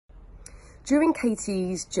During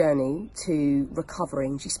Katie's journey to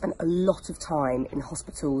recovering, she spent a lot of time in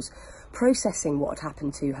hospitals processing what had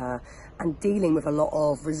happened to her and dealing with a lot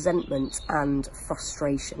of resentment and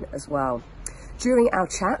frustration as well. During our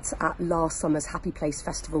chat at last summer's Happy Place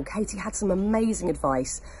Festival, Katie had some amazing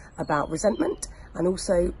advice about resentment and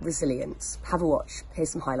also resilience. Have a watch. Here's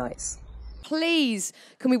some highlights. Please,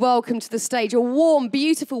 can we welcome to the stage a warm,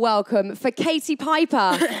 beautiful welcome for Katie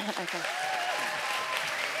Piper. Okay.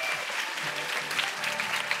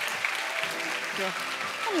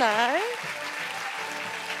 Hello.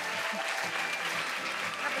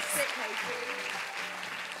 Have a sit, Katie.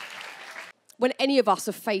 When any of us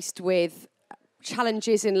are faced with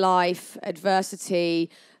challenges in life, adversity,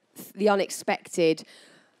 the unexpected,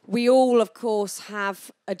 we all, of course, have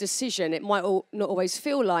a decision. It might not always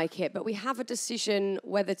feel like it, but we have a decision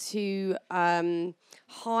whether to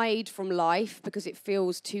hide from life because it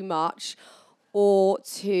feels too much, or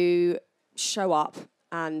to show up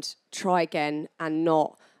and try again and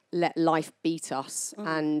not let life beat us.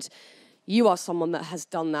 And you are someone that has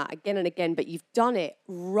done that again and again, but you've done it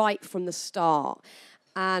right from the start.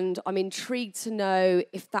 And I'm intrigued to know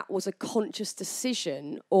if that was a conscious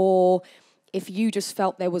decision or if you just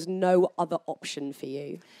felt there was no other option for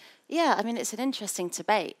you. Yeah, I mean, it's an interesting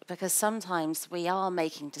debate because sometimes we are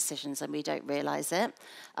making decisions and we don't realise it.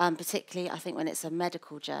 Particularly, I think, when it's a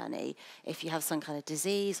medical journey, if you have some kind of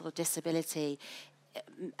disease or disability,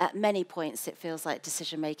 at many points it feels like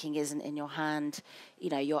decision making isn't in your hand. You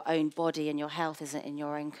know, your own body and your health isn't in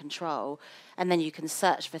your own control, and then you can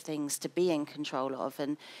search for things to be in control of.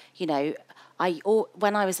 And you know,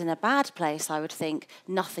 when I was in a bad place, I would think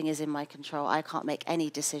nothing is in my control. I can't make any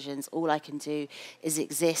decisions. All I can do is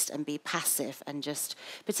exist and be passive, and just,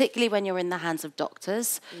 particularly when you're in the hands of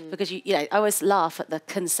doctors, because you know, I always laugh at the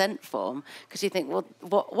consent form because you think, well,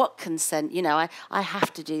 what consent? You know, I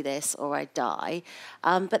have to do this or I die.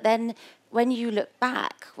 But then when you look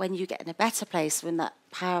back, when you get in a better place, when that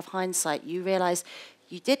power of hindsight, you realise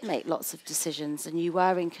you did make lots of decisions and you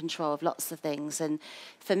were in control of lots of things. And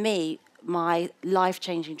for me, my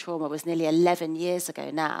life-changing trauma was nearly 11 years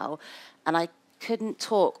ago now, and I couldn't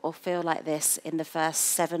talk or feel like this in the first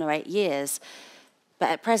 7 or 8 years. But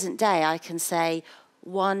at present day, I can say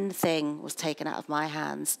one thing was taken out of my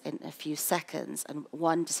hands in a few seconds and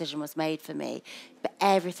one decision was made for me. But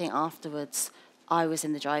everything afterwards, I was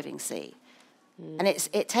in the driving seat. And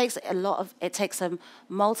it takes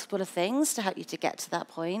multiple of things to help you to get to that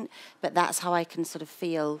point. But that's how I can sort of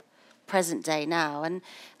feel present day now. And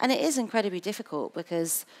it is incredibly difficult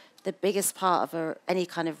because the biggest part of any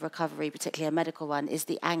kind of recovery, particularly a medical one, is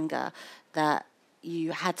the anger that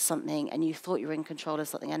you had something and you thought you were in control of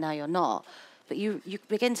something and now you're not. But you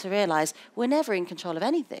begin to realise we're never in control of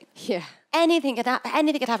anything. Yeah. Anything could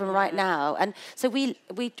happen right now. And so we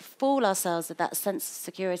fool ourselves with that sense of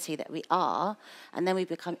security that we are, and then we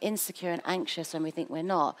become insecure and anxious when we think we're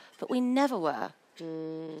not. But we never were.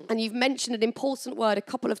 And you've mentioned an important word a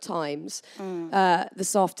couple of times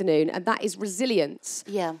this afternoon, and that is resilience.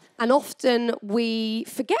 Yeah. And often we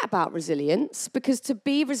forget about resilience because to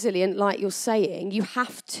be resilient, like you're saying, you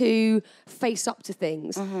have to face up to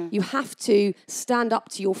things. You have to stand up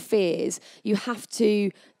to your fears. You have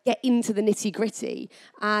to get into the nitty-gritty.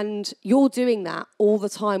 And you're doing that all the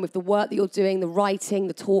time with the work that you're doing, the writing,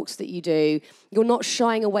 the talks that you do. You're not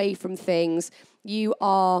shying away from things. You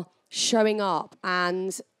are showing up,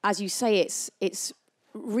 and as you say, it's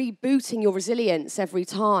rebooting your resilience every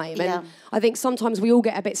time. Yeah. And I think sometimes we all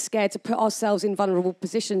get a bit scared to put ourselves in vulnerable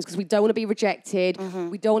positions because we don't want to be rejected,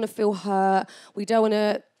 we don't want to feel hurt, we don't want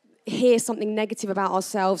to hear something negative about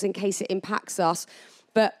ourselves in case it impacts us.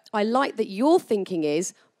 But I like that your thinking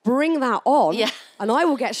is, bring that on, and I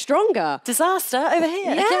will get stronger. Disaster over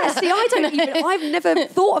here. Yeah, see, I've never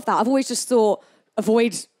thought of that. I've always just thought,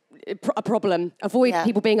 avoid a problem, avoid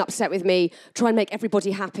people being upset with me, try and make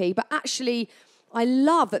everybody happy. But actually, I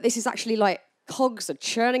love that this is actually like cogs are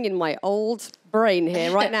churning in my old brain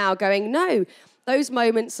here right now going, no, those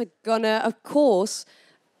moments are gonna, of course,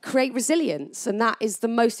 create resilience. And that is the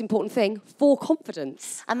most important thing for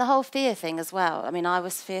confidence. And the whole fear thing as well. I mean, I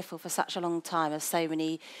was fearful for such a long time of so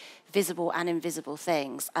many visible and invisible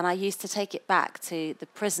things. And I used to take it back to the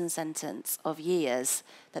prison sentence of years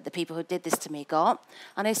that the people who did this to me got.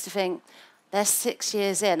 And I used to think, they're 6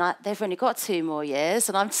 years in, they've only got 2 more years,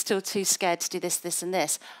 and I'm still too scared to do this, this, and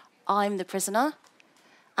this. I'm the prisoner.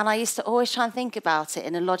 And I used to always try and think about it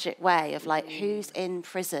in a logic way of like, who's in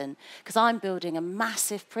prison? Because I'm building a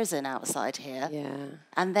massive prison outside here,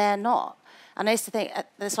 and they're not. And I used to think,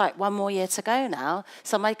 there's like 1 more year to go now,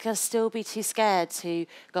 so am I going to still be too scared to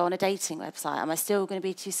go on a dating website? Am I still going to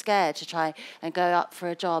be too scared to try and go up for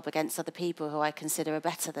a job against other people who I consider are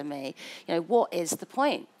better than me? You know, what is the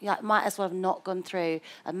point? You might as well have not gone through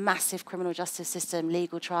a massive criminal justice system,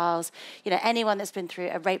 legal trials. You know, anyone that's been through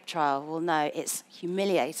a rape trial will know it's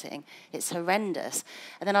humiliating, it's horrendous.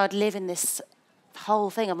 And then I'd live in this whole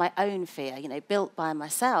thing of my own fear, you know, built by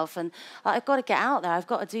myself, and I've got to get out there, I've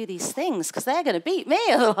got to do these things because they're going to beat me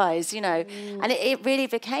otherwise, you know. And it really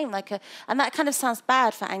became like and that kind of sounds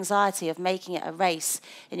bad for anxiety of making it a race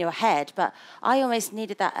in your head, but I almost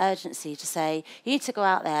needed that urgency to say, you need to go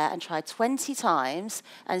out there and try 20 times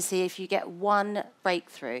and see if you get one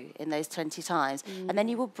breakthrough in those 20 times, and then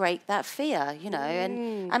you will break that fear, you know.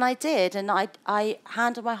 And I did, and I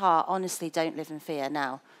hand on my heart, honestly, don't live in fear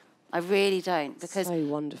now. I really don't, because so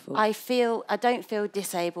wonderful. I don't feel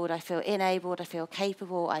disabled, I feel enabled, I feel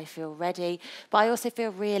capable, I feel ready, but I also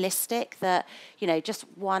feel realistic that, you know, just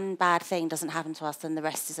one bad thing doesn't happen to us and the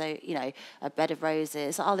rest is, you know, a bed of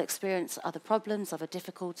roses. I'll experience other problems, other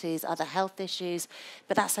difficulties, other health issues,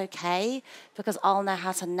 but that's okay, because I'll know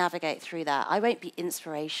how to navigate through that. I won't be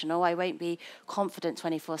inspirational, I won't be confident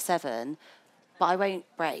 24/7, but I won't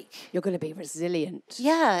break. You're going to be resilient.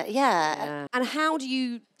 Yeah. And how do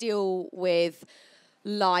you deal with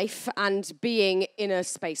life and being in a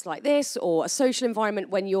space like this or a social environment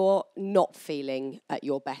when you're not feeling at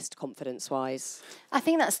your best confidence-wise? I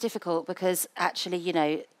think that's difficult because actually, you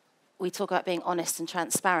know, we talk about being honest and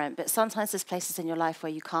transparent, but sometimes there's places in your life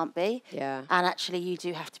where you can't be. Yeah. And actually you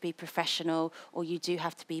do have to be professional, or you do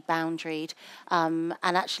have to be boundaried. And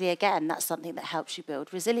actually, again, that's something that helps you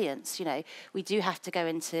build resilience. You know, we do have to go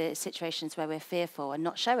into situations where we're fearful and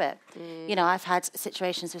not show it. You know, I've had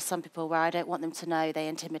situations with some people where I don't want them to know they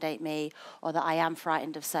intimidate me, or that I am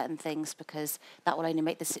frightened of certain things, because that will only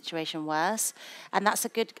make the situation worse. And that's a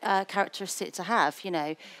good characteristic to have. You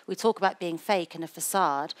know, we talk about being fake and a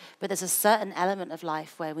facade, but there's a certain element of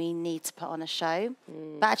life where we need to put on a show.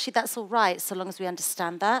 But actually, that's all right, so long as we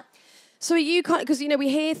understand that. So are you kind of, because, you know, we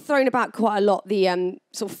hear thrown about quite a lot the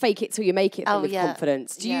sort of fake it till you make it thing with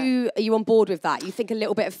confidence. Are you on board with that? You think a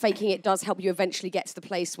little bit of faking it does help you eventually get to the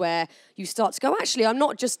place where you start to go, actually, I'm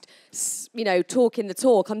not just, you know, talking the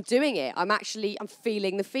talk, I'm doing it. I'm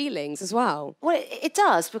feeling the feelings as well. Well, it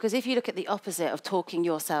does, because if you look at the opposite of talking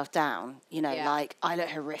yourself down, you know, like, I look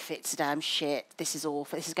horrific today, I'm shit, this is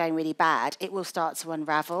awful, this is going really bad, it will start to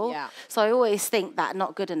unravel. Yeah. So I always think that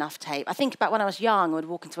not good enough tape. I think about when I was young, I would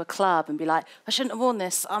walk into a club and be like, I shouldn't have worn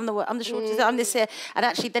this, I'm the shortest, I'm this here. And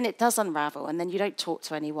actually then it does unravel, and then you don't talk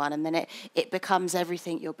to anyone, and then it becomes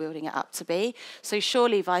everything you're building it up to be. So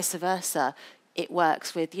surely vice versa, it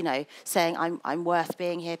works with, you know, saying I'm worth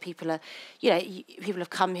being here. People are, you know, people have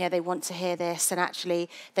come here, they want to hear this, and actually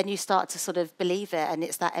then you start to sort of believe it, and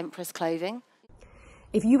it's that emperor's clothing.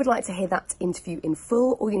 If you would like to hear that interview in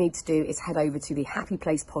full, all you need to do is head over to the Happy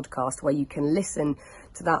Place podcast, where you can listen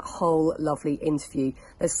to that whole lovely interview.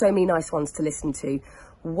 There's so many nice ones to listen to.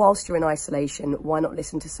 Whilst you're in isolation, why not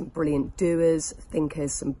listen to some brilliant doers,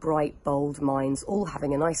 thinkers, some bright, bold minds, all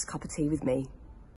having a nice cup of tea with me.